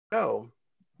Oh,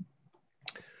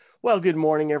 well, good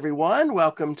morning, everyone.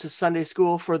 Welcome to Sunday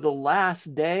School for the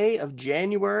last day of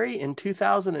January in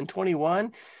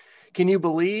 2021. Can you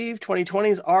believe 2020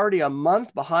 is already a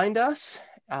month behind us?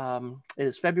 It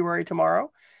is February tomorrow,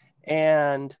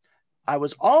 and I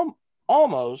was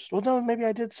almost, well, no, maybe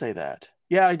I did say that.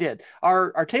 Yeah, I did.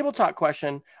 Our table talk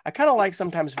question, I kind of like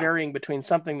sometimes varying between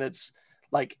something that's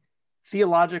like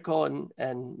theological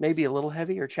and maybe a little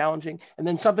heavy or challenging, and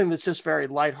then something that's just very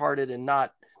lighthearted and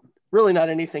not really not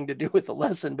anything to do with the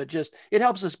lesson, but just it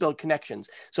helps us build connections.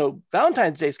 So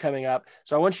Valentine's Day is coming up.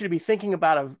 So I want you to be thinking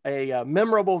about a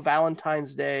memorable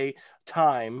Valentine's Day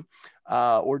time,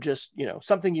 or just,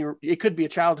 something it could be a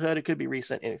childhood, it could be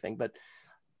recent, anything. But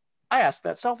I ask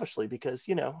that selfishly because,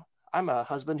 I'm a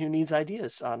husband who needs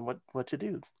ideas on what to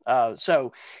do.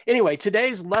 So anyway,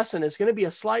 today's lesson is going to be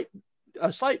a slight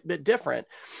bit different.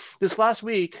 This last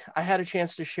week, I had a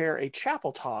chance to share a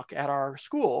chapel talk at our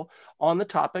school on the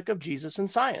topic of Jesus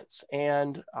and science.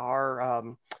 And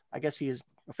I guess his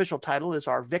official title is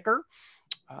our vicar,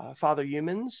 Father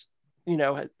Humans.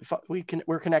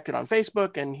 We're connected on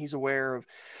Facebook, and he's aware of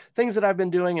things that I've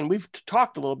been doing. And we've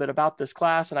talked a little bit about this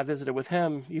class, and I visited with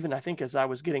him, even I think as I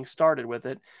was getting started with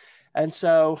it. And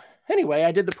so anyway,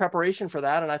 I did the preparation for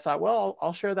that, and I thought, well,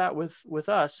 I'll share that with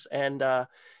us, and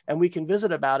we can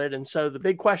visit about it. And so the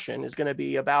big question is going to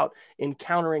be about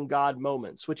encountering God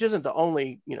moments, which isn't the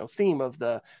only theme of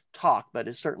the talk, but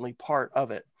is certainly part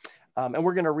of it. And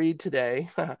we're going to read today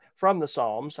from the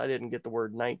Psalms. I didn't get the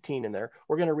word 19 in there.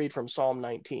 We're going to read from Psalm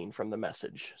 19 from the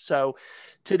Message. So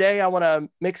today I want to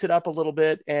mix it up a little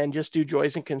bit and just do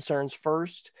joys and concerns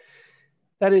first.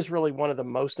 That is really one of the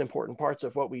most important parts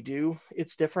of what we do.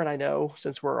 It's different, I know,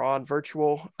 since we're on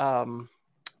virtual.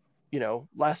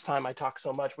 Last time I talked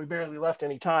so much, we barely left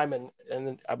any time,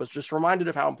 and I was just reminded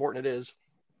of how important it is.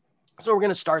 So we're going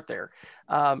to start there,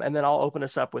 and then I'll open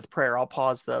us up with prayer. I'll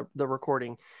pause the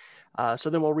recording.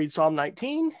 So then we'll read Psalm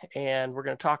 19, and we're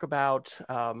going to talk about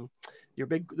the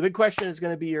big question is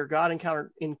going to be your God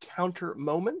encounter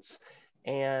moments,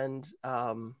 and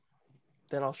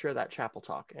then I'll share that chapel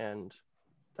talk, and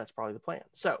that's probably the plan.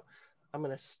 So I'm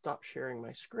going to stop sharing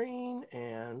my screen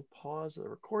and pause the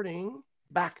recording.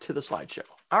 Back to the slideshow.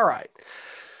 All right.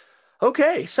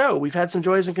 Okay, so we've had some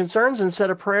joys and concerns and said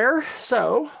a prayer.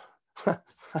 So I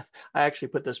actually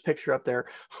put this picture up there.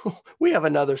 We have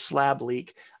another slab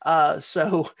leak.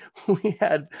 So we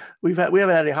haven't had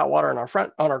any hot water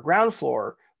on our ground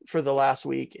floor for the last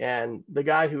week, and the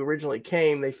guy who originally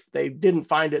came, they didn't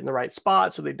find it in the right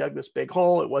spot, so they dug this big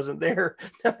hole. It wasn't there.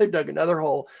 Now they've dug another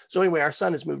hole. So anyway, our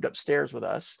son has moved upstairs with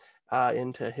us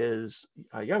into his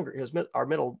our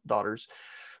middle daughter's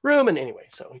room, and anyway,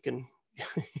 so he can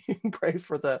pray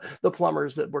for the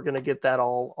plumbers that we're going to get that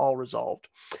all resolved.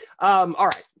 All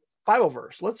right, Bible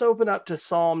verse. Let's open up to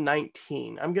Psalm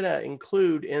 19. I'm going to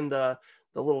include in the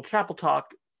little chapel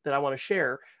talk that I want to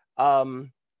share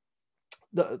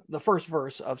the first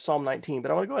verse of Psalm 19,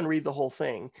 but I want to go ahead and read the whole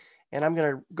thing, and I'm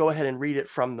going to go ahead and read it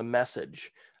from the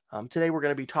Message. Today we're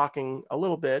going to be talking a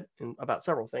little bit about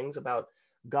several things about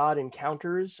God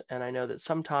encounters, and I know that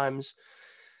sometimes,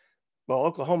 well,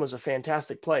 Oklahoma is a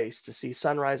fantastic place to see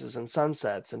sunrises and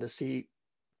sunsets and to see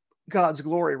God's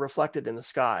glory reflected in the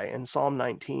sky, and Psalm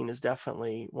 19 is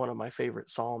definitely one of my favorite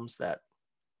psalms that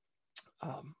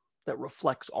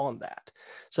reflects on that.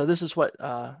 So this is what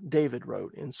David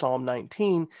wrote in Psalm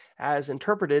 19 as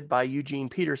interpreted by Eugene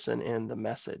Peterson in The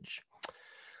Message.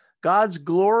 God's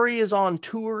glory is on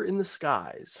tour in the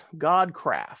skies,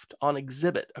 Godcraft on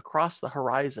exhibit across the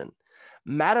horizon.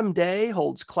 Madam Day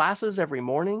holds classes every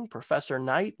morning, Professor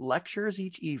Knight lectures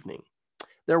each evening.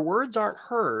 Their words aren't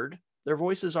heard, their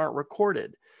voices aren't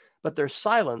recorded, but their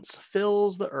silence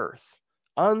fills the earth.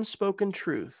 Unspoken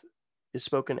truth is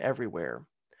spoken everywhere.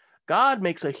 God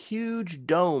makes a huge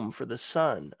dome for the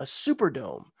sun, a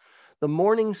superdome. The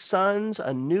morning sun's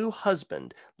a new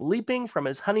husband, leaping from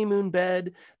his honeymoon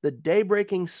bed, the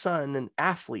day-breaking sun an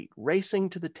athlete racing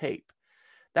to the tape.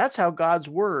 That's how God's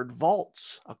word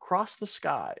vaults across the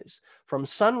skies, from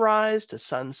sunrise to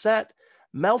sunset,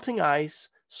 melting ice,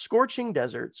 scorching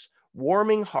deserts,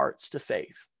 warming hearts to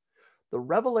faith. The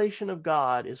revelation of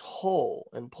God is whole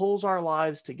and pulls our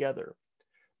lives together.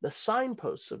 The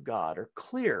signposts of God are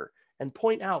clear and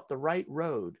point out the right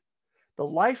road. The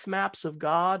life maps of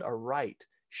God are right,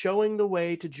 showing the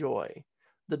way to joy.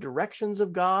 The directions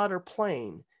of God are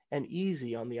plain and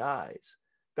easy on the eyes.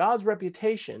 God's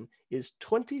reputation is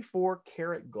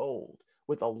 24-karat gold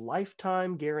with a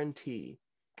lifetime guarantee.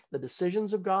 The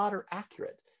decisions of God are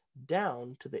accurate,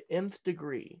 down to the nth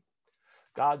degree.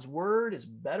 God's word is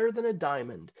better than a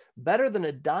diamond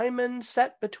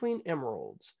set between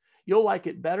emeralds. You'll like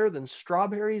it better than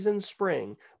strawberries in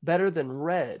spring, better than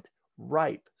red,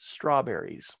 ripe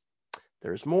strawberries.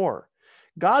 There's more.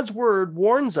 God's word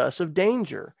warns us of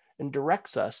danger and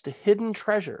directs us to hidden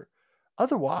treasure.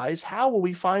 Otherwise, how will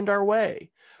we find our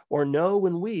way or know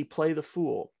when we play the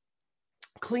fool?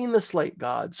 Clean the slate,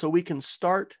 God, so we can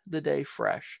start the day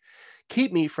fresh.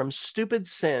 Keep me from stupid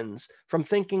sins, from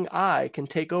thinking I can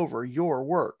take over your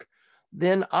work.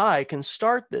 Then I can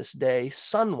start this day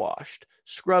sun-washed,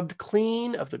 scrubbed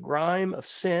clean of the grime of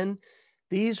sin.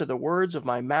 These are the words of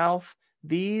my mouth.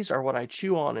 These are what I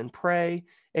chew on and pray.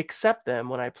 Accept them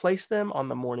when I place them on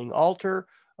the morning altar.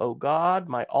 O God,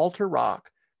 my altar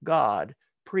rock, God,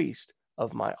 priest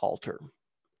of my altar.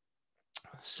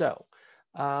 So,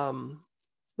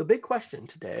 the big question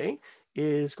today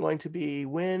is going to be,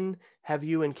 when have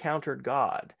you encountered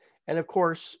God? And of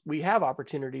course, we have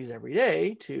opportunities every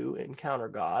day to encounter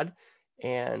God.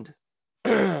 And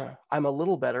I'm a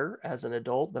little better as an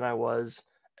adult than I was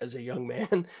as a young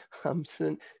man. I'm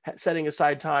setting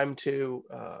aside time to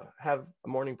have a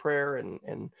morning prayer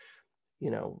and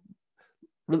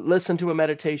listen to a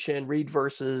meditation, read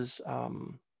verses.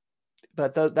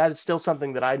 But that is still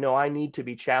something that I know I need to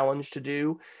be challenged to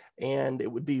do. And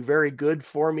it would be very good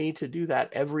for me to do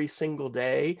that every single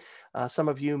day. Some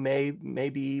of you may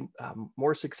be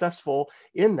more successful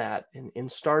in that, in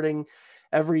starting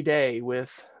every day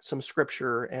with some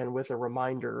scripture and with a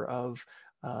reminder of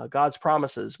God's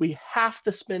promises. We have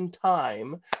to spend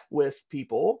time with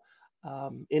people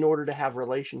in order to have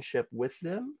relationship with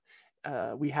them.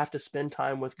 We have to spend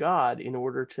time with God in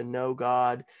order to know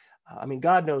God. I mean,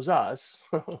 God knows us,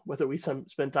 whether we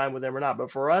spend time with him or not.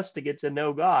 But for us to get to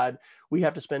know God, we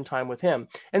have to spend time with him.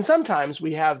 And sometimes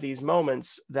we have these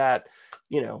moments that,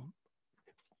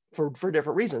 for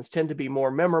different reasons, tend to be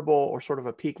more memorable or sort of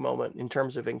a peak moment in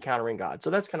terms of encountering God. So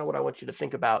that's kind of what I want you to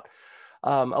think about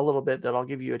a little bit, that I'll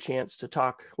give you a chance to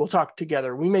talk. We'll talk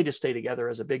together. We may just stay together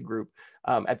as a big group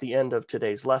at the end of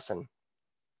today's lesson.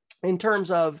 In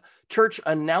terms of church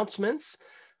announcements,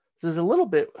 this is a little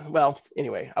bit, well,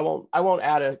 anyway, I won't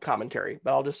add a commentary,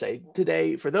 but I'll just say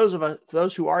today, for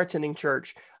those who are attending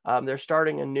church, they're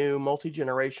starting a new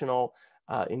multi-generational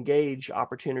engage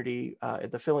opportunity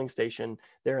at the filling station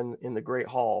there in the Great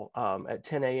Hall at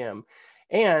 10 a.m.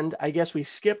 And I guess we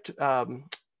skipped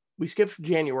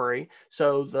January,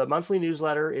 so the monthly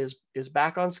newsletter is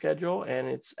back on schedule, and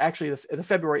it's actually the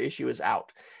February issue is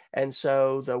out. And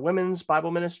so the women's Bible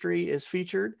ministry is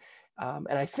featured. And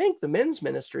I think the men's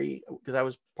ministry, because I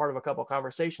was part of a couple of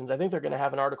conversations, I think they're going to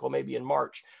have an article maybe in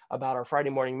March about our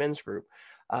Friday morning men's group.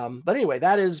 But anyway,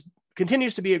 that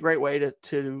continues to be a great way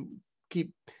to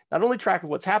keep not only track of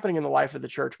what's happening in the life of the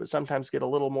church, but sometimes get a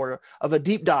little more of a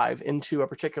deep dive into a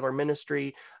particular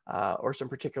ministry or some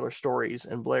particular stories.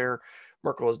 And Blair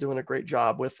Merkel is doing a great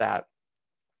job with that.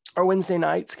 Our Wednesday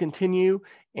nights continue,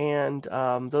 and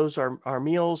those are our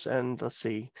meals. And let's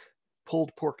see,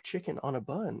 pulled pork chicken on a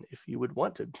bun, if you would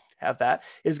want to have that,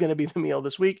 is going to be the meal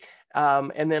this week.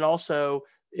 And then also,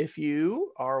 if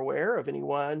you are aware of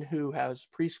anyone who has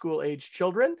preschool age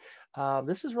children,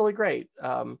 this is really great.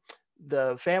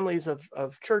 The families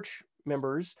of church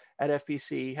members at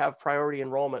FPC have priority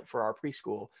enrollment for our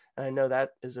preschool. And I know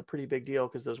that is a pretty big deal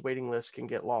because those waiting lists can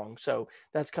get long. So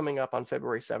that's coming up on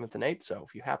February 7th and 8th. So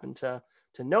if you happen to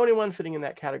know anyone fitting in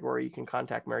that category, you can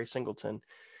contact Mary Singleton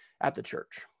at the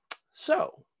church.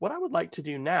 So what I would like to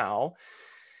do now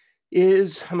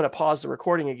is I'm going to pause the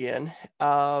recording again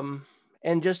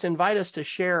and just invite us to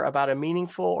share about a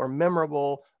meaningful or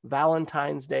memorable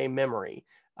Valentine's Day memory.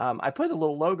 I put a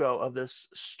little logo of this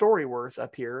Storyworth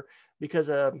up here because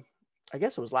I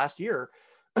guess it was last year,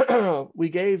 we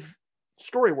gave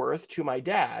Storyworth to my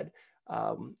dad,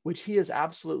 which he has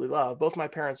absolutely loved. Both my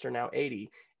parents are now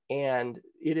 80, and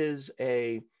it is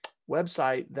a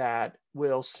website that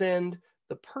will send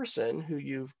the person who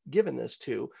you've given this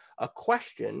to a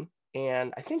question,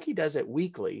 and I think he does it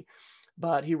weekly,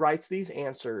 but he writes these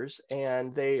answers,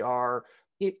 and they are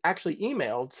actually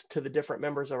emailed to the different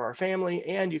members of our family,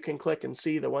 and you can click and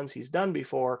see the ones he's done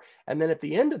before. And then at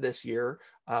the end of this year,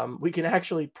 we can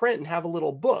actually print and have a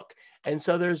little book. And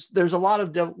so there's a lot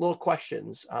of little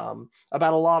questions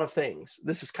about a lot of things.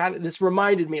 This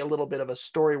reminded me a little bit of a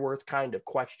Storyworth kind of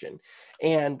question.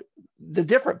 And the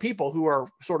different people who are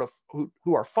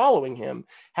who are following him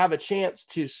have a chance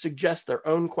to suggest their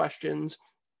own questions,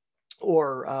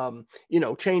 or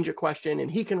change a question,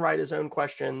 and he can write his own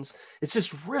questions. It's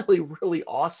just really, really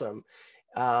awesome.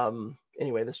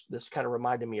 Anyway, this kind of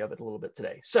reminded me of it a little bit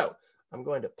today. So I'm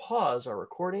going to pause our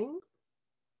recording.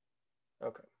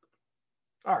 Okay.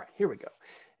 All right, here we go.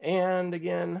 And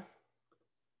again,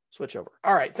 switch over.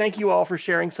 All right. Thank you all for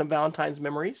sharing some Valentine's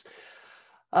memories.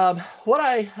 What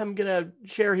I am going to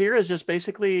share here is just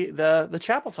basically the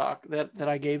chapel talk that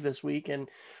I gave this week. And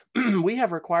we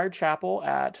have required chapel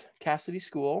at Cassidy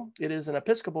School. It is an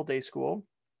Episcopal day school.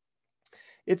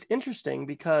 It's interesting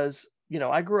because,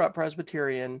 I grew up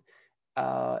Presbyterian.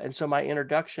 And so my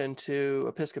introduction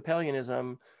to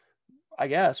Episcopalianism, I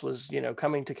guess, was,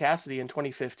 coming to Cassidy in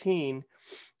 2015.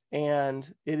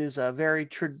 And it is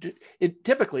it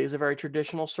typically is a very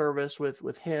traditional service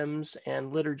with hymns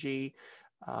and liturgy.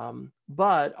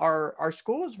 But our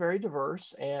school is very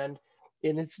diverse and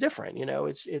it's different,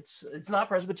 it's not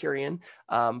Presbyterian.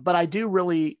 But I do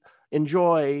really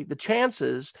enjoy the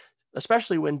chances,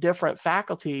 especially when different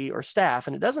faculty or staff,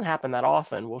 and it doesn't happen that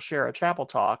often, will share a chapel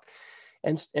talk.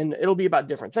 And it'll be about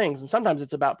different things. And sometimes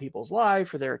it's about people's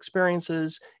life or their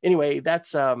experiences. Anyway,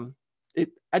 that's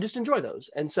I just enjoy those.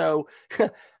 And so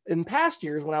in past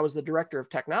years, when I was the director of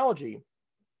technology,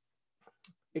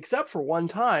 except for one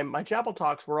time, my chapel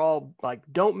talks were all like,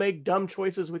 don't make dumb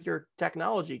choices with your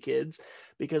technology, kids,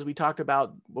 because we talked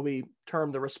about what we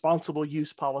termed the responsible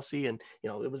use policy. And,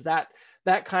 it was that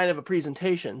kind of a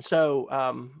presentation. So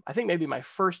I think maybe my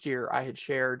first year I had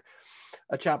shared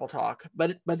a chapel talk,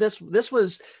 but this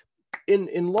was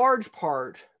in large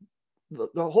part,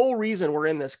 the whole reason we're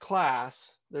in this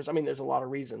class. There's a lot of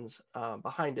reasons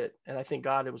behind it. And I think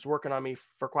God was working on me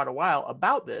for quite a while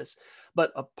about this.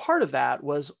 But a part of that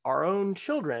was our own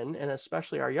children, and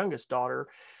especially our youngest daughter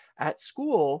at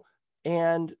school,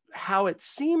 and how it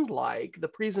seemed like the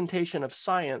presentation of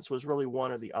science was really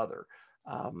one or the other.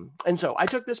 And so I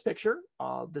took this picture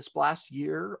this last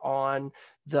year on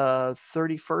the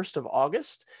 31st of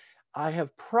August. I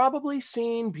have probably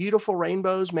seen beautiful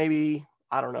rainbows, maybe,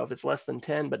 I don't know if it's less than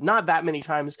 10, but not that many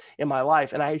times in my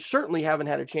life. And I certainly haven't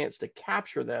had a chance to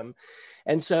capture them.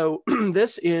 And so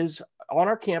this is on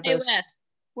our campus. Hey, Wes,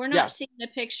 we're not seeing the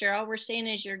picture. All we're seeing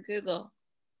is your Google.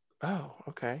 Oh,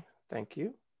 okay. Thank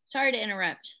you. Sorry to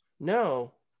interrupt.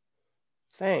 No,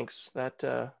 thanks. That,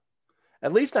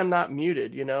 at least I'm not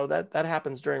muted. That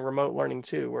happens during remote learning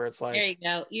too, where it's like, there you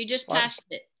go. You just passed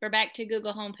it. We're back to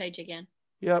Google homepage again.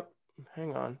 Yep.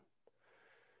 Hang on.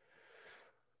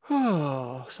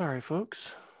 Oh, sorry,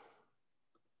 folks.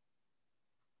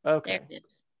 Okay. There it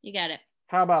is. You got it.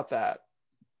 How about that?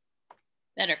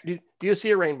 Better. Do you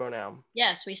see a rainbow now?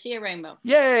 Yes, we see a rainbow.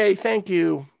 Yay. Thank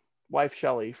you, wife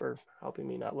Shelley, for helping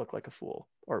me not look like a fool,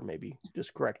 or maybe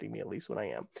just correcting me at least when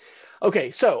I am.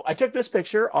 Okay. So I took this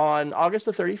picture on August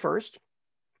the 31st.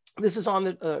 This is on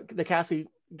the Cassidy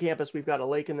campus. We've got a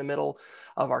lake in the middle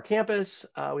of our campus.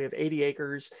 We have 80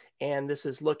 acres, and this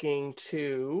is looking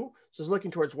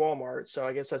towards Walmart. So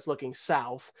I guess that's looking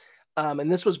south.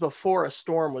 And this was before a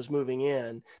storm was moving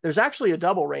in. There's actually a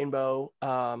double rainbow.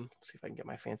 Let's see if I can get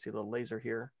my fancy little laser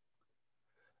here.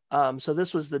 So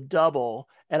this was the double,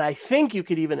 and I think you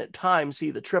could even at times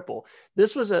see the triple.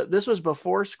 This was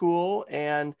before school,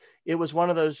 and it was one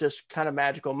of those just kind of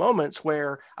magical moments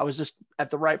where I was just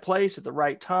at the right place at the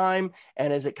right time,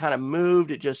 and as it kind of moved,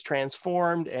 it just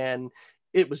transformed, and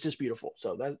it was just beautiful.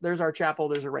 So there's our chapel,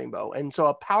 there's a rainbow, and so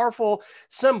a powerful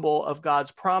symbol of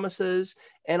God's promises,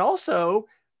 and also,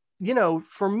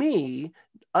 for me,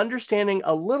 understanding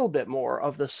a little bit more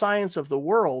of the science of the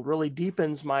world really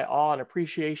deepens my awe and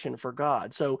appreciation for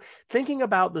God. So thinking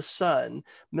about the sun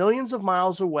millions of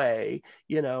miles away,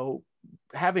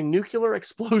 having nuclear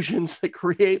explosions that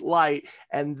create light,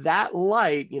 and that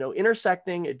light,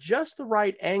 intersecting at just the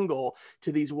right angle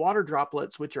to these water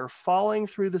droplets, which are falling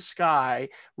through the sky,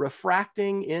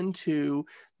 refracting into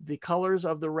the colors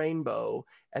of the rainbow.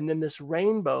 And then this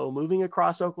rainbow moving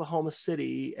across Oklahoma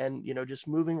City and, just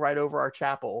moving right over our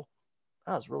chapel.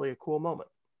 That was really a cool moment.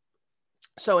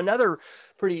 So another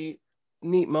pretty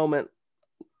neat moment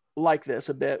like this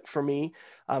a bit for me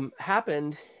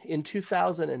happened in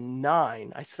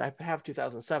 2009. I have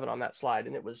 2007 on that slide,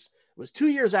 and it was 2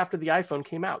 years after the iPhone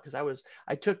came out, because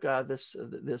I took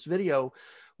this video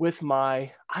with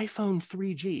my iPhone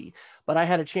 3G, but I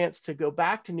had a chance to go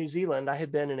back to New Zealand. I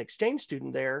had been an exchange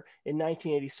student there in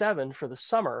 1987 for the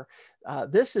summer.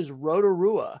 This is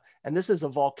Rotorua, and this is a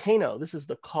volcano. This is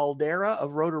the caldera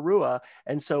of Rotorua.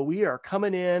 And so we are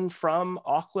coming in from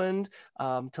Auckland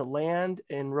to land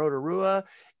in Rotorua,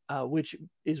 which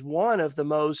is one of the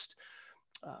most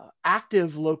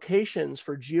active locations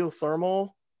for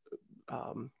geothermal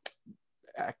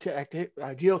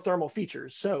geothermal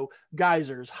features. So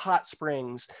geysers, hot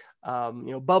springs,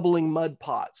 bubbling mud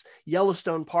pots.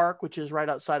 Yellowstone Park, which is right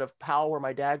outside of Powell, where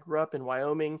my dad grew up in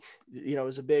Wyoming,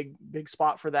 is a big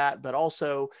spot for that. But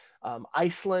also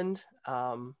Iceland,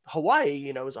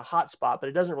 Hawaii, is a hot spot, but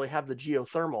it doesn't really have the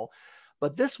geothermal.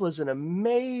 But this was an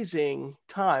amazing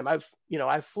time. I've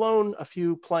flown a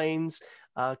few planes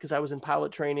because I was in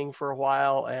pilot training for a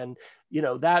while, and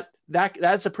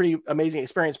that's a pretty amazing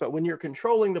experience. But when you're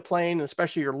controlling the plane, and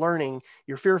especially you're learning,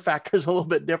 your fear factor is a little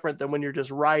bit different than when you're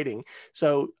just riding.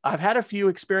 So I've had a few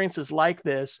experiences like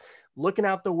this, looking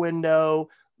out the window,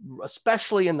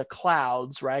 especially in the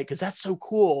clouds, right? Because that's so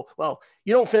cool. Well,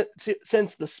 you don't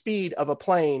sense the speed of a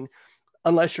plane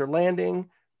unless you're landing.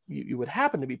 You would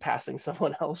happen to be passing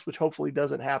someone else, which hopefully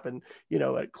doesn't happen,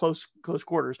 at close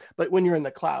quarters. But when you're in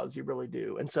the clouds, you really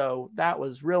do. And so that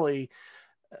was really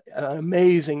an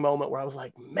amazing moment where I was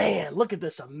like, man, look at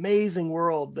this amazing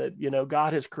world that,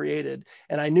 God has created.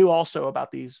 And I knew also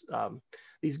about these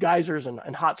geysers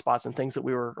and hot spots and things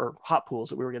or hot pools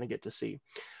that we were going to get to see.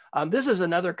 This is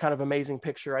another kind of amazing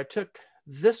picture. I took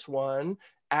this one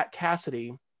at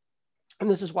Cassidy, and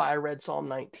this is why I read Psalm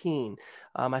 19.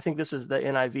 I think this is the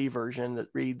NIV version that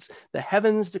reads, "The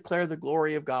heavens declare the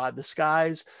glory of God. The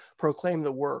skies proclaim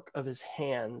the work of his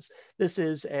hands." This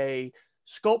is a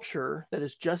sculpture that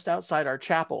is just outside our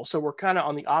chapel. So we're kind of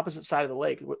on the opposite side of the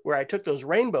lake. Where I took those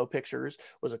rainbow pictures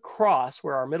was across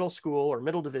where our middle school or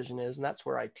middle division is, and that's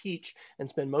where I teach and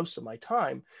spend most of my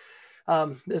time.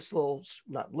 This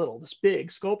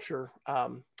big sculpture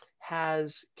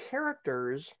has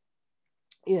characters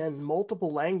in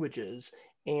multiple languages.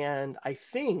 And I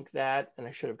think that, and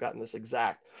I should have gotten this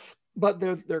exact, but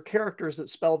they're characters that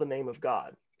spell the name of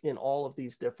God in all of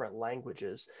these different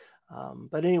languages.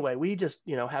 But anyway, we just,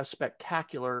 have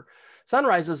spectacular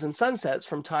sunrises and sunsets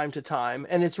from time to time.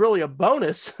 And it's really a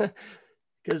bonus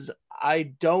because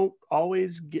I don't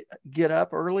always get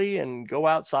up early and go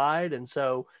outside. And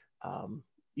so,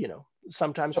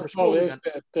 sometimes for school. How tall is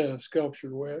that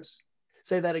sculpture, Wes?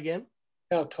 Say that again?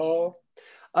 How tall?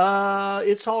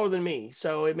 It's taller than me.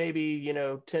 So it may be,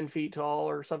 10 feet tall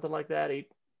or something like that. Okay.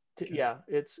 Yeah,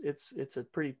 it's a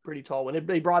pretty tall one.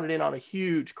 They brought it in on a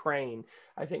huge crane.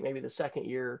 I think maybe the second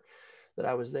year that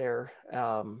I was there.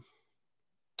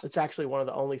 It's actually one of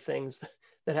the only things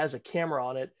that has a camera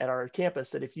on it at our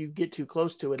campus that if you get too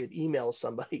close to it, it emails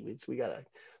somebody. We got a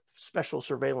special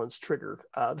surveillance trigger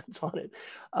that's on it.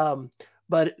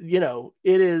 But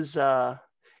it is,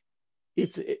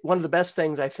 it's one of the best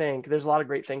things, I think. There's a lot of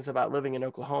great things about living in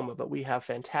Oklahoma, but we have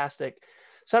fantastic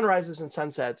sunrises and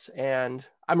sunsets. And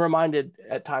I'm reminded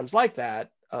at times like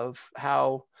that of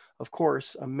how, of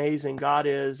course, amazing God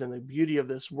is and the beauty of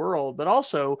this world, but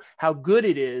also how good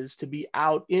it is to be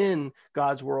out in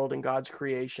God's world and God's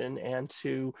creation and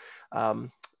to,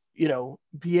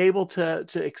 be able to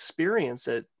experience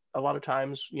it. A lot of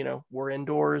times, we're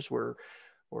indoors, we're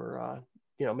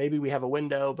maybe we have a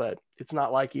window, but it's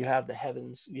not like you have the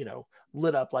heavens,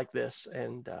 lit up like this.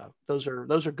 And those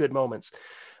are good moments.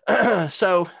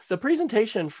 So the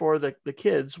presentation for the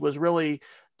kids was really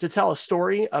to tell a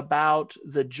story about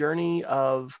the journey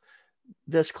of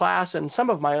this class and some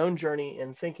of my own journey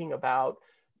in thinking about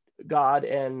God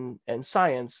and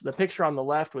science. The picture on the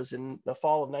left was in the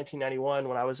fall of 1991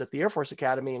 when I was at the Air Force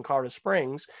Academy in Colorado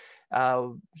Springs.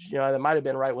 That might have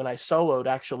been right when I soloed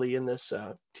actually in this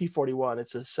T-41.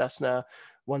 It's a Cessna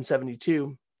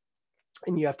 172.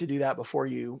 And you have to do that before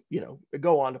you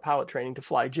go on to pilot training to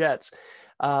fly jets.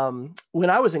 When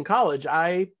I was in college,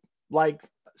 I, like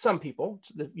some people,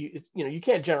 you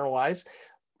can't generalize,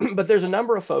 but there's a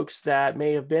number of folks that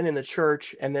may have been in the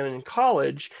church and then in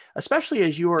college, especially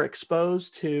as you are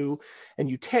exposed to and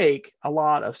you take a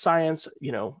lot of science,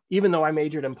 even though I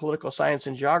majored in political science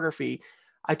and geography,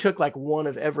 I took like one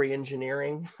of every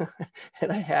engineering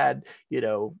and I had,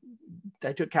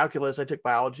 I took calculus, I took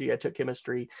biology, I took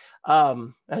chemistry.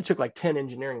 And I took like 10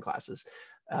 engineering classes,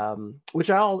 which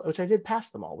I did pass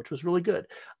them all, which was really good.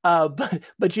 But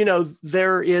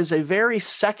there is a very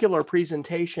secular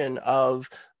presentation of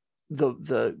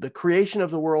the creation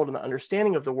of the world and the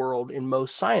understanding of the world in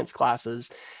most science classes.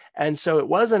 And so it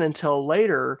wasn't until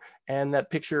later, and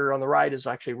that picture on the right is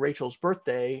actually Rachel's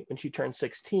birthday when she turned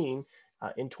 16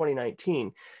 in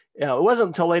 2019. It wasn't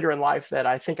until later in life that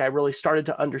I think I really started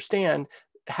to understand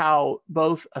how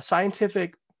both a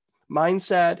scientific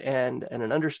mindset and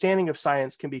an understanding of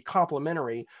science can be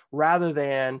complementary rather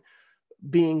than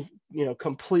being,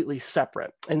 completely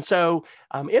separate. And so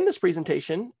in this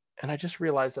presentation, and I just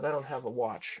realized that I don't have a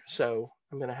watch, so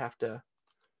I'm going to have to,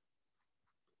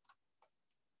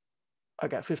 I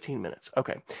got 15 minutes.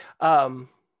 Okay.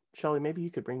 Shelley, maybe you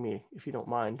could bring me, if you don't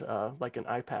mind, like an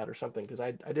iPad or something, because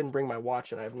I didn't bring my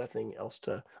watch and I have nothing else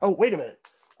to, oh, wait a minute.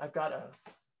 I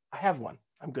have one.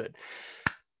 I'm good.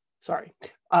 Sorry.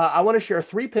 I want to share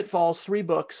 3 pitfalls, 3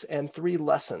 books, and 3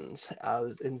 lessons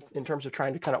in terms of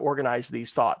trying to kind of organize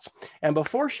these thoughts. And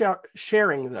before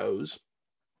sharing those,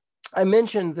 I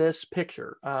mentioned this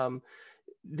picture.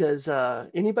 Does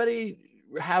anybody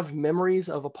have memories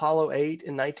of Apollo 8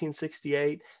 in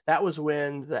 1968? That was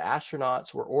when the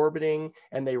astronauts were orbiting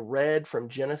and they read from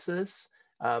Genesis.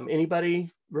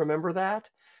 Anybody remember that?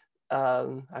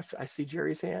 I see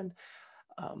Jerry's hand.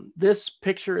 This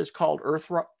picture is called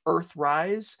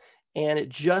Earthrise, and it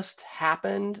just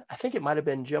happened. I think it might have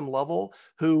been Jim Lovell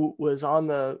who was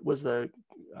the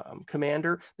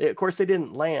commander. Of course, they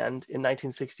didn't land in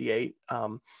 1968.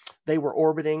 They were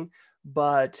orbiting,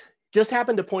 but just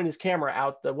happened to point his camera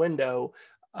out the window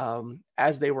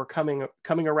as they were coming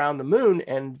around the moon,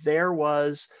 and there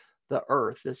was the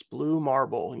Earth, this blue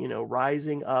marble,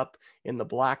 rising up in the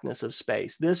blackness of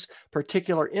space. This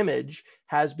particular image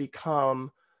has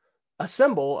become a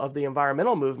symbol of the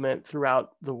environmental movement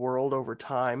throughout the world over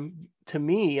time. To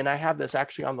me, and I have this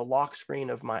actually on the lock screen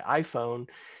of my iPhone,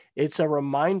 it's a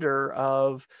reminder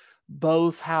of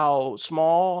both how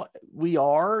small we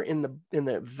are in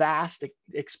the vast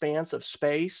expanse of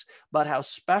space, but how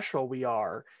special we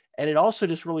are. And it also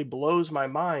just really blows my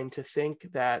mind to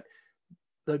think that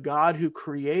the God who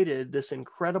created this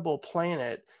incredible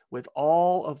planet with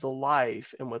all of the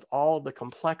life and with all of the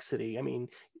complexity. I mean,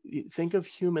 think of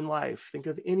human life, think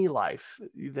of any life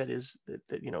that is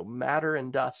matter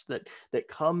and dust that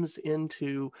comes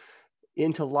into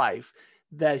life,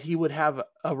 that he would have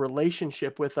a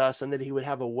relationship with us and that he would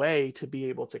have a way to be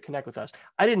able to connect with us.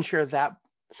 I didn't share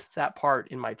that part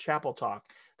in my chapel talk,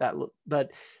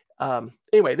 but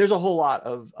anyway, there's a whole lot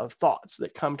of thoughts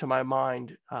that come to my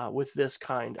mind with this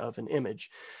kind of an image.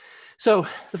 So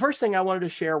the first thing I wanted to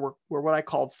share were what I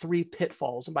called 3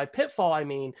 pitfalls. And by pitfall, I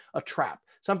mean a trap,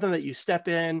 something that you step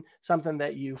in, something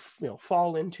that you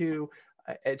fall into,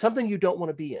 it's something you don't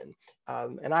want to be in.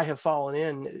 And I have fallen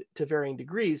in to varying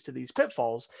degrees to these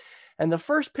pitfalls. And the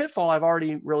first pitfall I've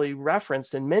already really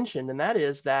referenced and mentioned, and that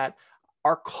is that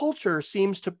our culture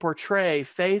seems to portray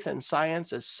faith and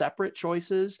science as separate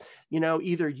choices.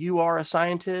 Either you are a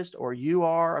scientist or you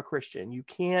are a Christian. You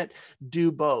can't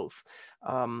do both.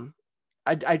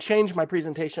 I changed my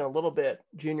presentation a little bit,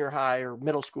 junior high or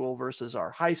middle school versus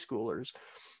our high schoolers.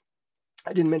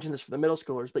 I didn't mention this for the middle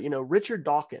schoolers, but Richard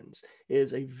Dawkins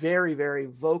is a very, very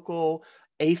vocal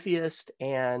atheist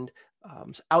and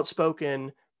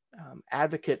outspoken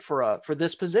advocate for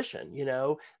this position,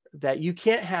 that you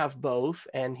can't have both.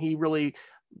 And he really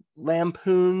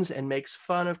lampoons and makes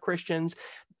fun of Christians.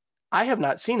 I have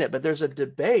not seen it, but there's a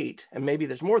debate, and maybe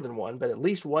there's more than one, but at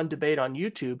least one debate on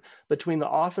YouTube between the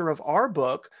author of our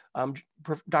book,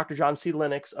 Dr. John C.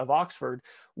 Lennox of Oxford,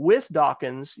 with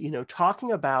Dawkins,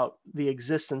 talking about the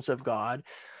existence of God.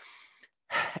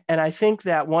 And I think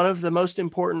that one of the most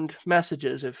important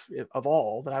messages of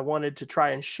all that I wanted to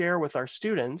try and share with our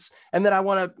students, and that I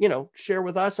want to, share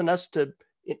with us and us to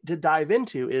dive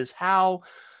into, is how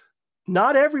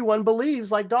not everyone believes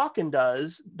like Dawkins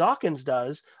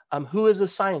does, who is a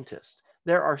scientist.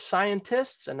 There are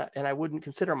scientists, and I wouldn't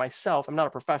consider myself, I'm not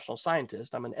a professional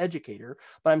scientist, I'm an educator,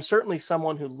 but I'm certainly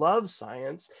someone who loves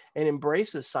science and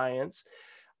embraces science.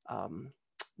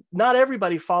 Not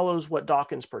everybody follows what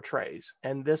Dawkins portrays.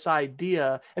 And this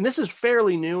idea, and this is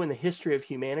fairly new in the history of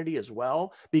humanity as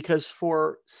well, because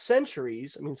for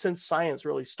centuries, since science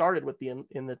really started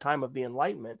in the time of the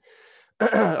Enlightenment,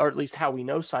 or at least how we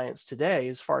know science today,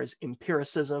 as far as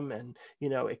empiricism and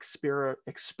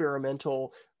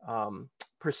experimental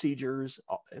procedures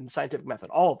and scientific method,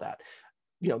 all of that,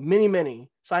 many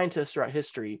scientists throughout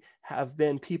history have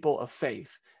been people of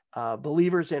faith,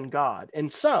 believers in God,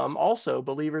 and some also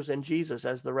believers in Jesus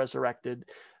as the resurrected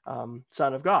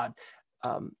Son of God.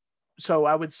 So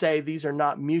I would say these are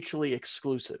not mutually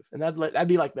exclusive, and that'd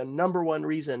be like the number one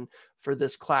reason for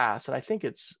this class. And I think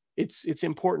it's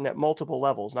important at multiple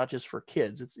levels, not just for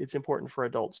kids. It's important for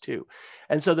adults too.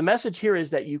 And so the message here is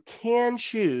that you can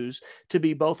choose to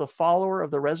be both a follower of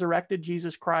the resurrected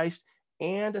Jesus Christ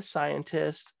and a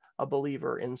scientist, a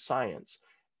believer in science.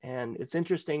 And it's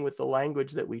interesting with the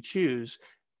language that we choose.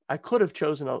 I could have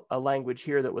chosen a language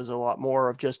here that was a lot more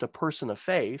of just a person of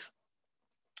faith,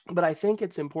 but I think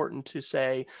it's important to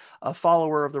say a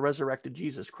follower of the resurrected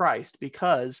Jesus Christ,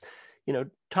 because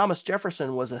Thomas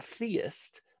Jefferson was a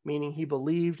theist, meaning he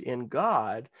believed in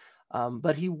God,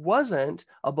 but he wasn't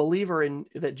a believer in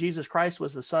that Jesus Christ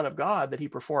was the Son of God, that he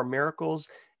performed miracles,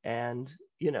 and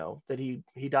that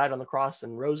he died on the cross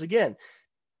and rose again.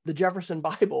 The Jefferson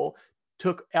Bible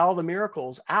took all the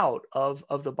miracles out of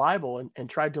the Bible and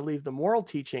tried to leave the moral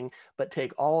teaching, but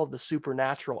take all of the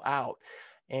supernatural out.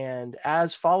 And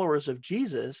as followers of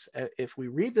Jesus, if we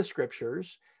read the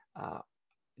scriptures,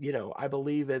 I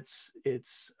believe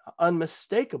it's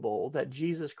unmistakable that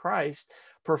Jesus Christ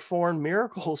performed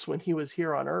miracles when he was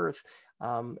here on earth.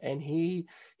 And he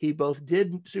both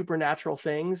did supernatural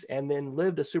things and then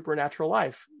lived a supernatural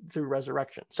life through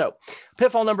resurrection. So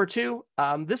pitfall number 2,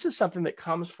 this is something that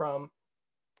comes from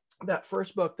that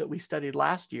first book that we studied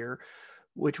last year,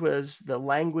 which was The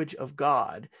Language of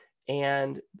God.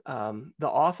 And the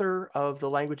author of The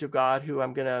Language of God, who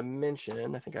I'm going to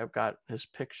mention, I think I've got his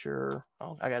picture.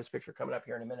 Oh, I got his picture coming up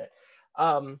here in a minute.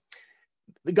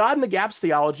 The God in the Gaps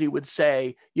theology would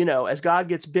say, as God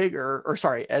gets bigger,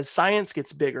 as science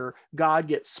gets bigger, God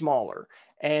gets smaller.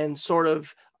 And sort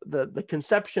of the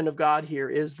conception of God here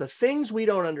is the things we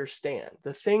don't understand,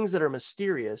 the things that are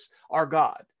mysterious are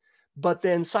God. But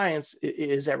then science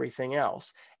is everything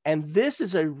else. And this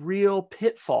is a real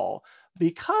pitfall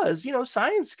because,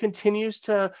 science continues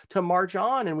to march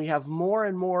on, and we have more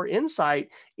and more insight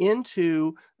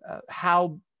into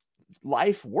how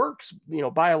life works,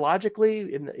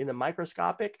 biologically in the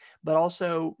microscopic, but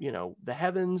also, the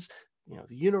heavens,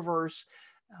 the universe.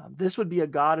 This would be a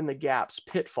God in the Gaps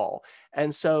pitfall.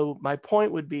 And so my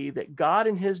point would be that God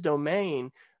in his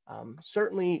domain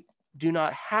certainly do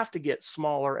not have to get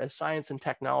smaller as science and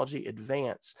technology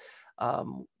advance.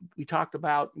 We talked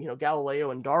about,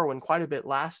 Galileo and Darwin quite a bit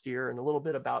last year, and a little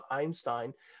bit about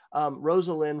Einstein.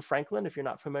 Rosalind Franklin, if you're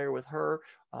not familiar with her,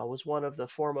 was one of the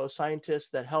foremost scientists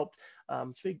that helped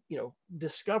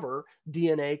discover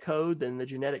DNA code and the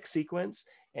genetic sequence.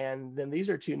 And then these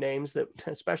are two names that,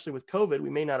 especially with COVID, we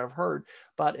may not have heard,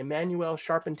 but Emmanuel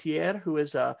Charpentier, who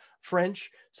is a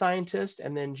French scientist,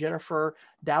 and then Jennifer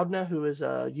Doudna, who is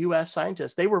a US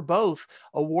scientist. They were both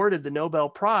awarded the Nobel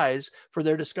Prize for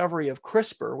their discovery of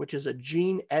CRISPR, which is a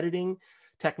gene editing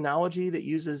technology that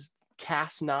uses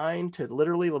Cas9 to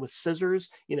literally, with scissors,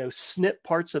 snip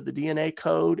parts of the DNA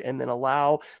code and then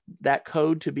allow that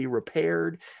code to be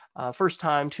repaired. First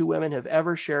time 2 women have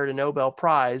ever shared a Nobel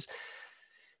Prize.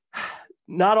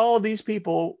 Not all of these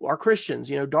people are Christians.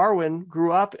 Darwin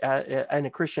grew up in a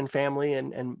Christian family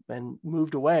and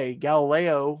moved away.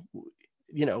 Galileo,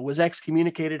 was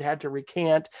excommunicated, had to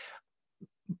recant.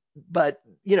 But,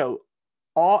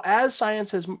 all as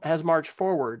science has marched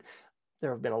forward,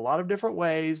 there have been a lot of different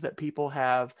ways that people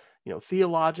have,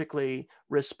 theologically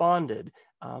responded.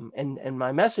 And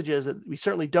my message is that we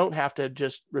certainly don't have to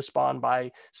just respond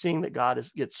by seeing that God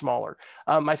gets smaller.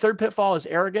 My third pitfall is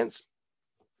arrogance.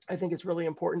 I think it's really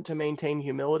important to maintain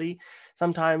humility.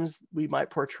 Sometimes we might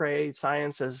portray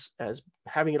science as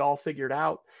having it all figured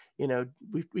out.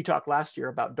 We talked last year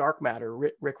about dark matter.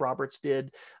 Rick Roberts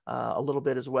did a little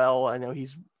bit as well. I know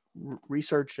he's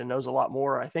researched and knows a lot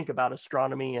more, I think, about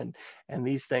astronomy and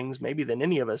these things maybe than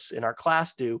any of us in our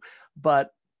class do.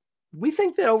 But we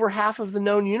think that over half of the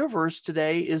known universe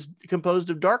today is composed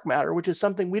of dark matter, which is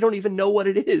something we don't even know what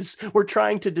it is. We're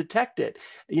trying to detect it.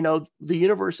 The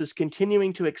universe is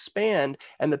continuing to expand,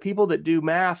 and the people that do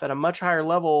math at a much higher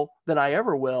level than I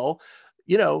ever will,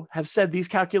 have said these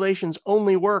calculations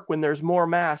only work when there's more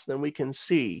mass than we can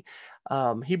see.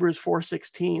 Hebrews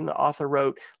 4:16, the author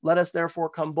wrote, "Let us therefore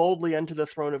come boldly unto the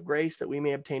throne of grace, that we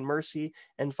may obtain mercy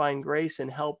and find grace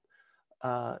and help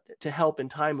to help in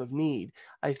time of need."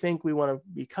 I think we want to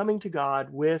be coming to God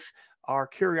with our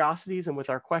curiosities and with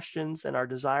our questions and our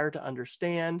desire to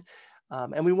understand.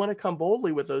 And we want to come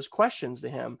boldly with those questions to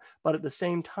him. But at the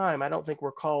same time, I don't think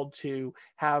we're called to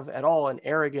have at all an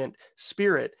arrogant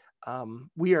spirit.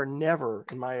 We are never,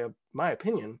 in my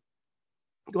opinion,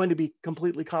 going to be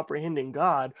completely comprehending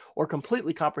God or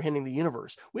completely comprehending the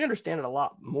universe. We understand it a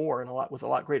lot more and with a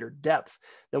lot greater depth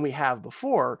than we have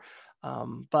before.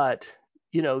 But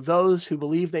those who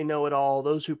believe they know it all,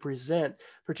 those who present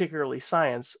particularly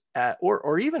science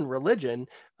or even religion,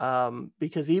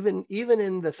 because even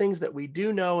in the things that we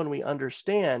do know and we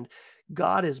understand,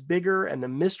 God is bigger, and the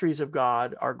mysteries of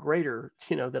God are greater,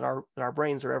 than our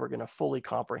brains are ever going to fully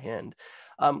comprehend.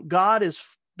 God is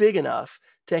big enough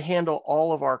to handle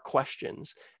all of our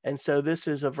questions. And so this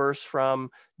is a verse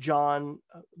from John,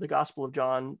 the Gospel of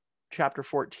John, chapter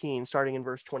 14, starting in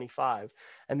verse 25.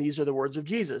 And these are the words of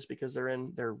Jesus, because they're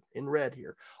in red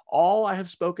here. "All I have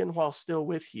spoken while still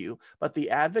with you, but the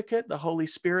advocate, the Holy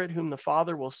Spirit, whom the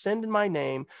Father will send in my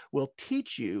name, will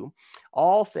teach you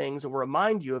all things and will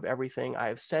remind you of everything I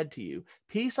have said to you.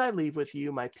 Peace I leave with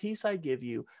you, my peace I give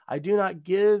you. I do not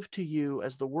give to you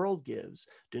as the world gives.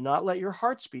 Do not let your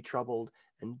hearts be troubled,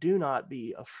 and do not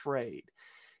be afraid."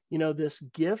 This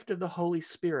gift of the Holy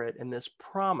Spirit and this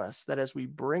promise that as we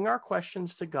bring our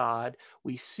questions to God,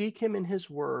 we seek him in his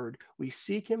word, we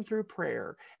seek him through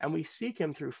prayer, and we seek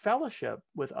him through fellowship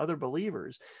with other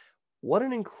believers. What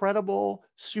an incredible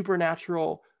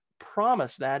supernatural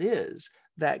promise that is,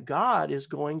 that God is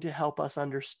going to help us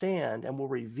understand and will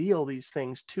reveal these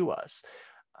things to us.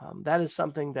 That is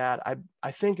something that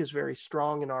I think is very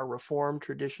strong in our Reformed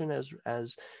tradition, as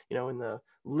you know, in the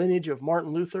lineage of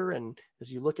Martin Luther, and as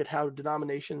you look at how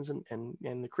denominations and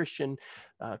the Christian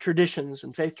traditions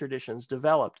and faith traditions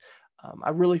developed. I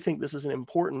really think this is an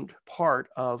important part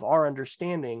of our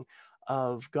understanding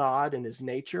of God and his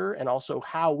nature, and also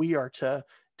how we are to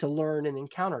learn and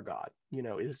encounter God, you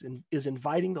know, is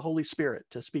inviting the Holy Spirit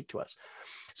to speak to us.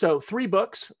 So 3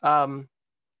 books.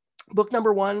 Book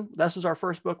number 1, this is our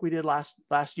first book we did last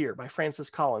year by Francis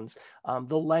Collins,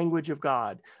 The Language of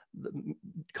God.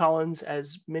 Collins,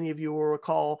 as many of you will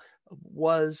recall,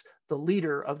 was the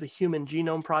leader of the Human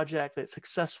Genome Project that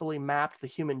successfully mapped the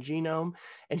human genome.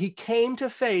 And he came to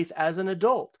faith as an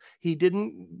adult. He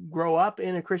didn't grow up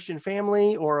in a Christian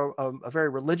family or a very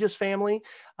religious family.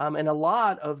 And a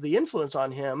lot of the influence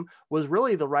on him was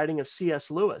really the writing of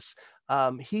C.S. Lewis.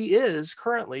 He is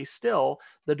currently still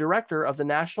the director of the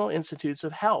National Institutes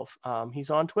of Health. He's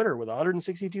on Twitter with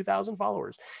 162,000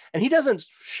 followers. And he doesn't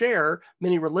share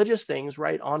many religious things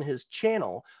right on his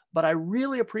channel, but I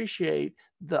really appreciate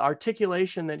the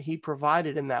articulation that he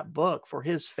provided in that book for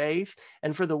his faith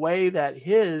and for the way that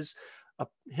his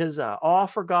awe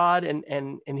for God,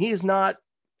 and he is not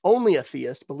only a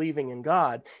theist believing in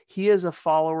God, he is a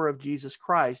follower of Jesus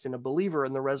Christ and a believer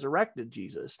in the resurrected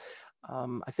Jesus.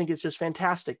 I think it's just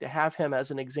fantastic to have him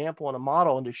as an example and a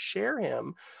model, and to share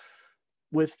him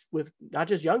with not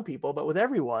just young people, but with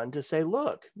everyone, to say,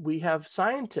 look, we have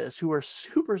scientists who are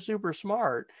super, super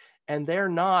smart, and they're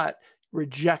not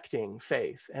rejecting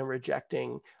faith and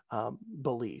rejecting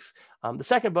belief. The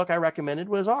second book I recommended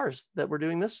was ours that we're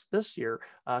doing this year,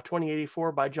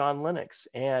 2084 by John Lennox.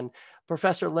 And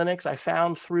Professor Lennox, I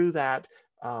found through that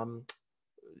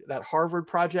Harvard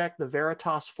project, the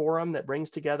Veritas Forum, that brings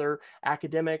together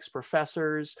academics,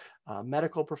 professors,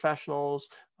 medical professionals,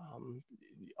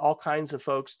 all kinds of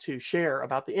folks to share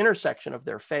about the intersection of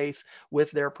their faith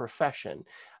with their profession.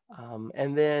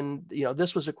 And then, you know,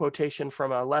 this was a quotation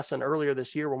from a lesson earlier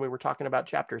this year when we were talking about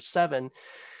chapter 7.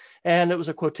 And it was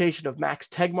a quotation of Max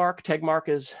Tegmark. Tegmark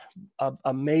is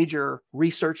a major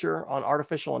researcher on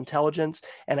artificial intelligence.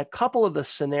 And a couple of the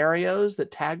scenarios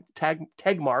that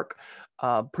Tegmark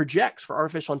projects for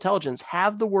artificial intelligence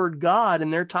have the word God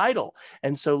in their title.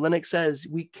 And so Lennox says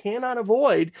we cannot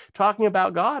avoid talking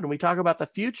about God. When we talk about the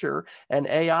future and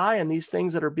AI and these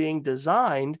things that are being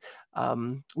designed,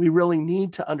 we really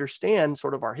need to understand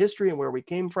sort of our history and where we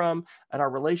came from and our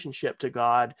relationship to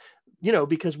God, you know,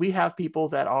 because we have people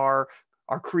that are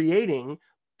creating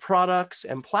products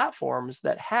and platforms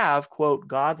that have, quote,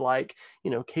 godlike, you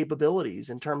know,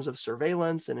 capabilities in terms of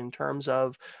surveillance and in terms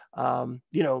of,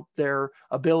 you know, their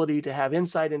ability to have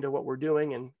insight into what we're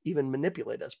doing and even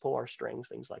manipulate us, pull our strings,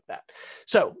 things like that.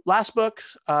 So last book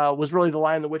was really The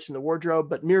Lion, the Witch, and the Wardrobe,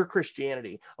 but Mere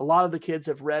Christianity. A lot of the kids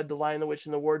have read The Lion, the Witch,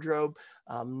 and the Wardrobe.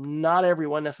 Not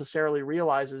everyone necessarily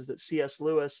realizes that C.S.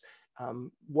 Lewis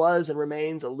was and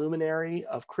remains a luminary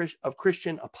of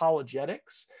Christian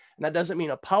apologetics. And that doesn't mean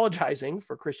apologizing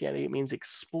for Christianity. It means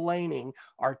explaining,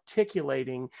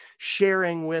 articulating,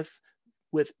 sharing with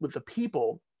the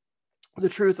people the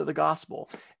truth of the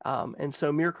gospel. And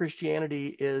so Mere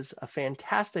Christianity is a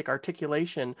fantastic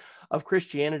articulation of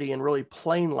Christianity in really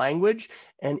plain language.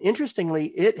 And interestingly,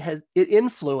 it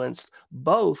influenced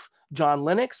both John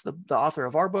Lennox, the author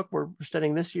of our book we're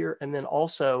studying this year, and then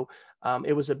also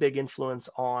it was a big influence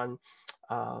on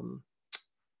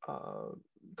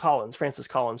Francis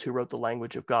Collins, who wrote The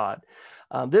Language of God.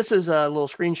 This is a little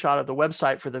screenshot of the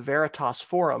website for the Veritas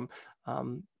Forum.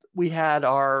 We had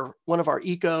one of our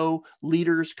eco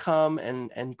leaders come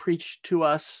and preach to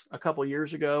us a couple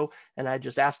years ago. And I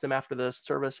just asked him after the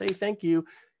service, hey, thank you.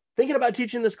 Thinking about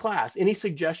teaching this class, any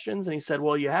suggestions? And he said,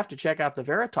 well, you have to check out the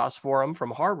Veritas Forum from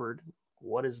Harvard.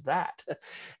 What is that?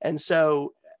 And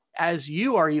so as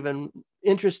you are even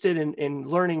interested in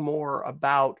learning more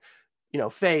about, you know,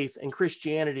 faith and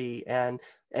Christianity and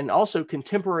also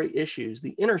contemporary issues,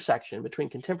 the intersection between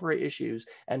contemporary issues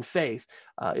and faith,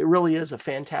 it really is a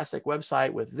fantastic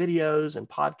website with videos and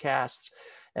podcasts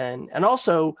and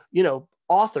also, you know,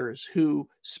 authors who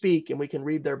speak, and we can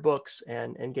read their books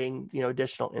and gain, you know,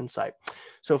 additional insight.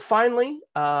 So finally,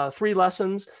 3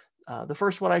 lessons. The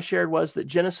first one I shared was that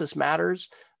Genesis matters.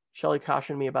 Shelley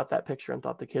cautioned me about that picture and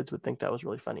thought the kids would think that was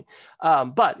really funny.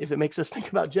 But if it makes us think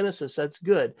about Genesis, that's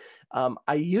good.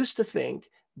 I used to think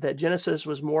that Genesis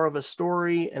was more of a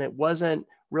story and it wasn't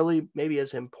really maybe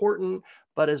as important,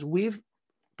 but as we've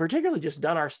particularly just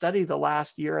done our study the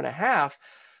last year and a half,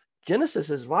 Genesis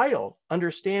is vital,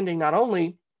 understanding not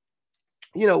only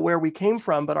where we came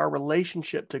from, but our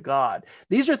relationship to God.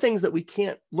 These are things that we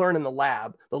can't learn in the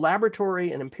lab. The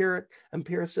laboratory and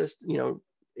empiricist,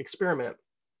 experiment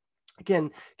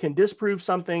can disprove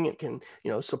something. It can,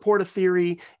 support a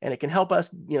theory, and it can help us,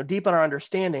 deepen our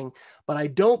understanding. But I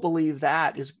don't believe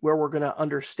that is where we're going to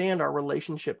understand our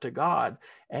relationship to God.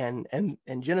 And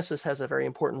Genesis has a very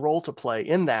important role to play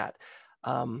in that.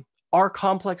 Our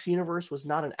complex universe was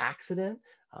not an accident.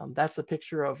 That's a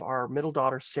picture of our middle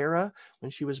daughter, Sarah,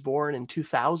 when she was born in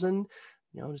 2000,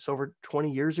 just over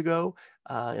 20 years ago,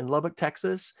 in Lubbock,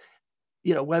 Texas.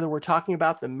 Whether we're talking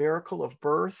about the miracle of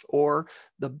birth, or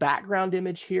the background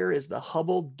image here is the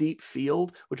Hubble Deep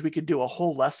Field, which we could do a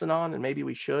whole lesson on, and maybe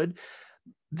we should.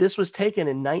 This was taken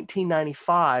in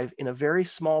 1995 in a very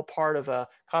small part of a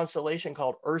constellation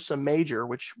called Ursa Major,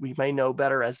 which we may know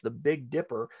better as the Big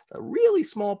Dipper, a really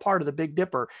small part of the Big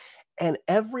Dipper. And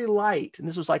every light, and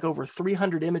this was like over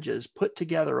 300 images put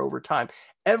together over time,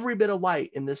 every bit of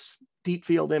light in this deep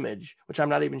field image, which I'm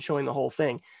not even showing the whole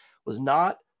thing, was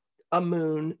not a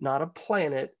moon, not a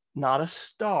planet, not a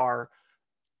star,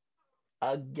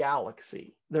 a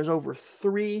galaxy. There's over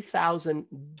 3,000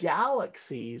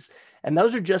 galaxies, and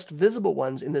those are just visible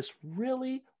ones in this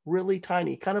really, really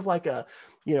tiny, kind of like a,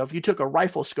 if you took a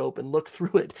rifle scope and looked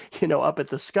through it, up at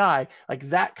the sky, like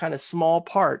that kind of small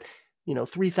part,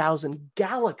 3,000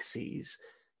 galaxies.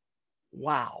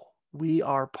 Wow. We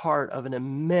are part of an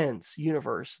immense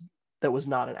universe that was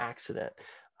not an accident.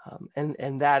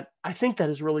 And that, I think that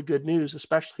is really good news,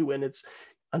 especially when it's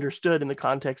understood in the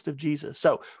context of Jesus.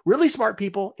 So really smart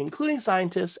people, including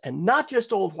scientists, and not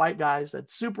just old white guys,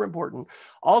 that's super important,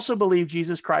 also believe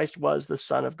Jesus Christ was the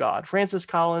Son of God. Francis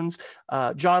Collins,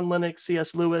 John Lennox,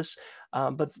 C.S. Lewis,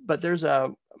 but there's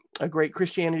a great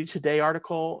Christianity Today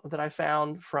article that I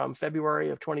found from February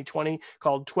of 2020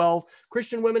 called 12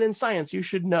 Christian Women in Science You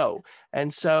Should Know.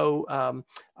 And so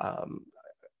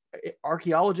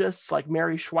archaeologists like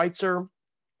Mary Schweitzer,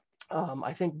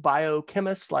 I think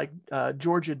biochemists like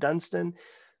Georgia Dunstan,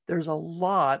 there's a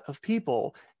lot of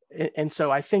people. And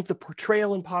so I think the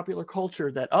portrayal in popular culture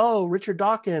that, oh, Richard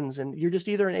Dawkins, and you're just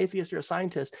either an atheist or a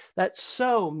scientist, that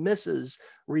so misses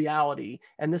reality.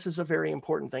 And this is a very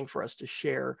important thing for us to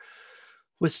share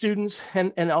with students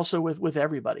and also with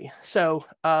everybody. So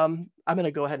I'm going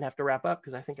to go ahead and have to wrap up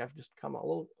because I think I've just come a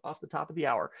little off the top of the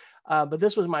hour. But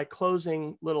this was my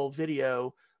closing little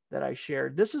video that I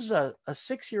shared. This is a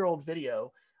 6-year-old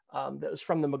video that was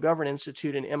from the McGovern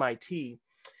Institute in MIT.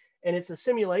 And it's a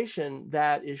simulation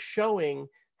that is showing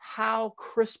how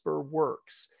CRISPR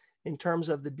works in terms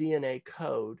of the DNA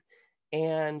code.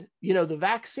 And, the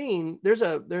vaccine, there's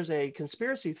a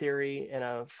conspiracy theory and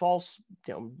a false,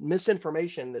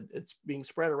 misinformation that it's being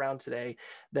spread around today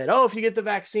that, oh, if you get the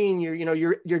vaccine, your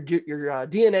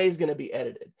DNA is going to be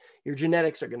edited. Your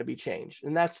genetics are going to be changed.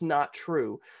 And that's not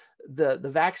true. The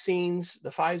vaccines, the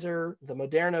Pfizer, the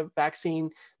Moderna vaccine,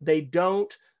 they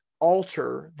don't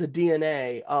alter the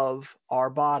DNA of our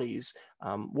bodies.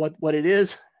 What it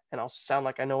is, and I'll sound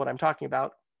like I know what I'm talking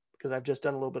about, because I've just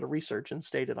done a little bit of research and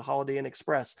stayed at a Holiday Inn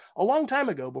Express a long time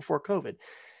ago before COVID.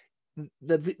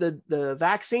 The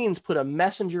vaccines put a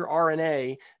messenger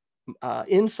RNA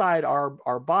inside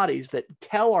our bodies that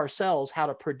tell our cells how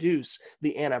to produce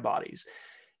the antibodies.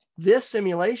 This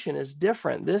simulation is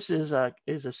different. This is a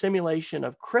simulation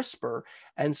of CRISPR.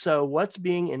 And so what's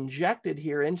being injected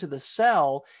here into the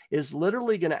cell is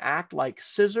literally going to act like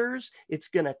scissors. It's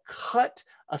going to cut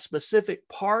a specific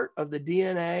part of the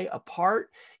DNA apart,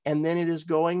 and then it is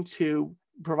going to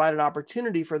provide an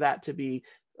opportunity for that to be,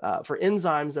 for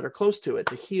enzymes that are close to it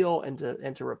to heal and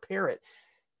to repair it.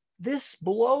 This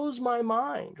blows my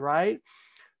mind, right?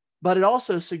 But it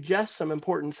also suggests some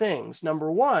important things.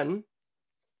 Number one,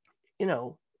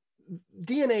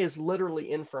 DNA is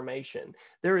literally information.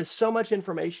 There is so much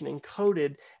information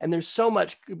encoded, and there's so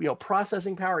much,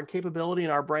 processing power and capability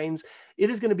in our brains. It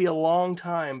is going to be a long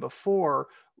time before,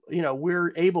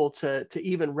 we're able to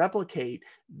even replicate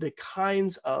the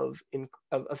kinds of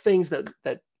things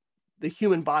that the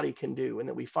human body can do and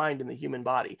that we find in the human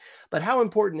body. But how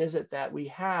important is it that we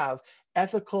have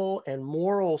ethical and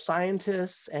moral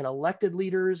scientists and elected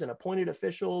leaders and appointed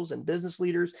officials and business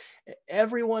leaders,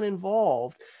 everyone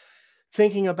involved,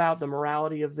 thinking about the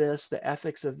morality of this, the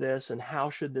ethics of this, and how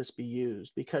should this be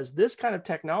used? Because this kind of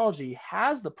technology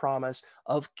has the promise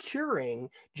of curing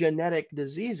genetic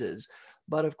diseases.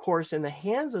 But of course, in the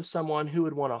hands of someone who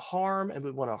would want to harm and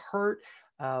would want to hurt,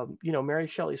 Mary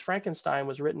Shelley's Frankenstein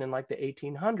was written in like the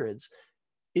 1800s.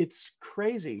 It's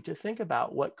crazy to think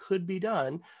about what could be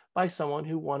done by someone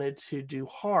who wanted to do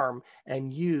harm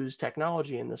and use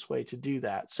technology in this way to do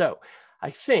that. So I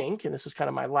think, and this is kind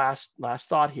of my last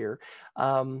thought here,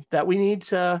 that we need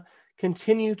to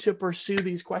continue to pursue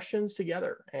these questions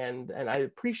together. And I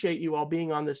appreciate you all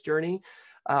being on this journey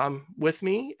with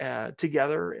me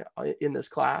together in this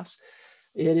class.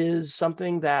 It is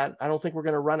something that I don't think we're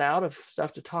going to run out of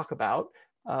stuff to talk about.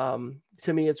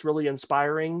 To me, it's really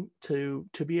inspiring to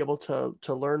be able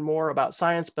to learn more about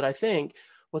science. But I think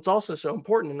what's also so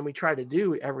important, and we try to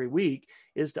do every week,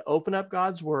 is to open up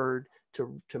God's word,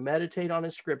 to meditate on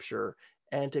his scripture,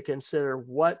 and to consider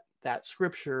what that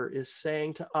scripture is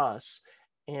saying to us,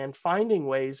 and finding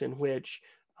ways in which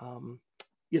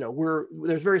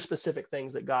there's very specific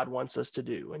things that God wants us to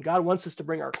do, and God wants us to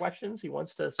bring our questions. He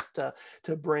wants us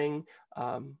to bring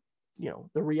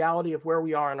the reality of where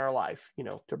we are in our life,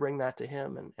 to bring that to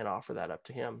him and offer that up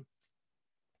to him.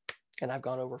 And I've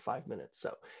gone over 5 minutes.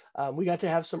 So we got to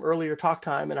have some earlier talk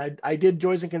time, and I did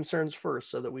joys and concerns first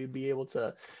so that we'd be able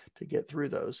to get through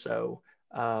those. So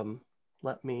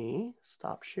let me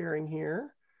stop sharing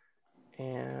here.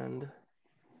 And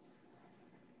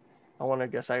I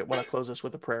want to close this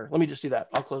with a prayer. Let me just do that.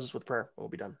 I'll close this with prayer. We'll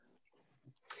be done.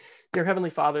 Dear Heavenly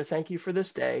Father, thank you for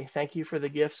this day. Thank you for the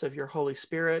gifts of your Holy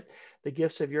Spirit, the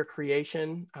gifts of your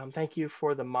creation. Thank you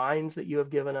for the minds that you have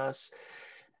given us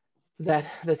that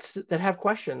have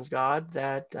questions, God,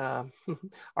 that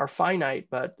are finite,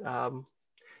 but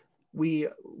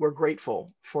we're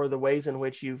grateful for the ways in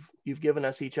which you've given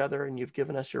us each other, and you've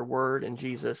given us your word and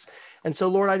Jesus. And so,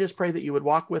 Lord, I just pray that you would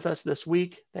walk with us this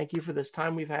week. Thank you for this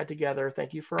time we've had together.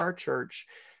 Thank you for our church.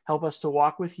 Help us to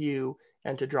walk with you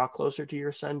and to draw closer to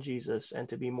your son, Jesus, and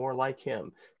to be more like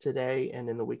him today and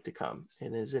in the week to come.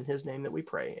 And it is in his name that we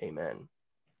pray. Amen.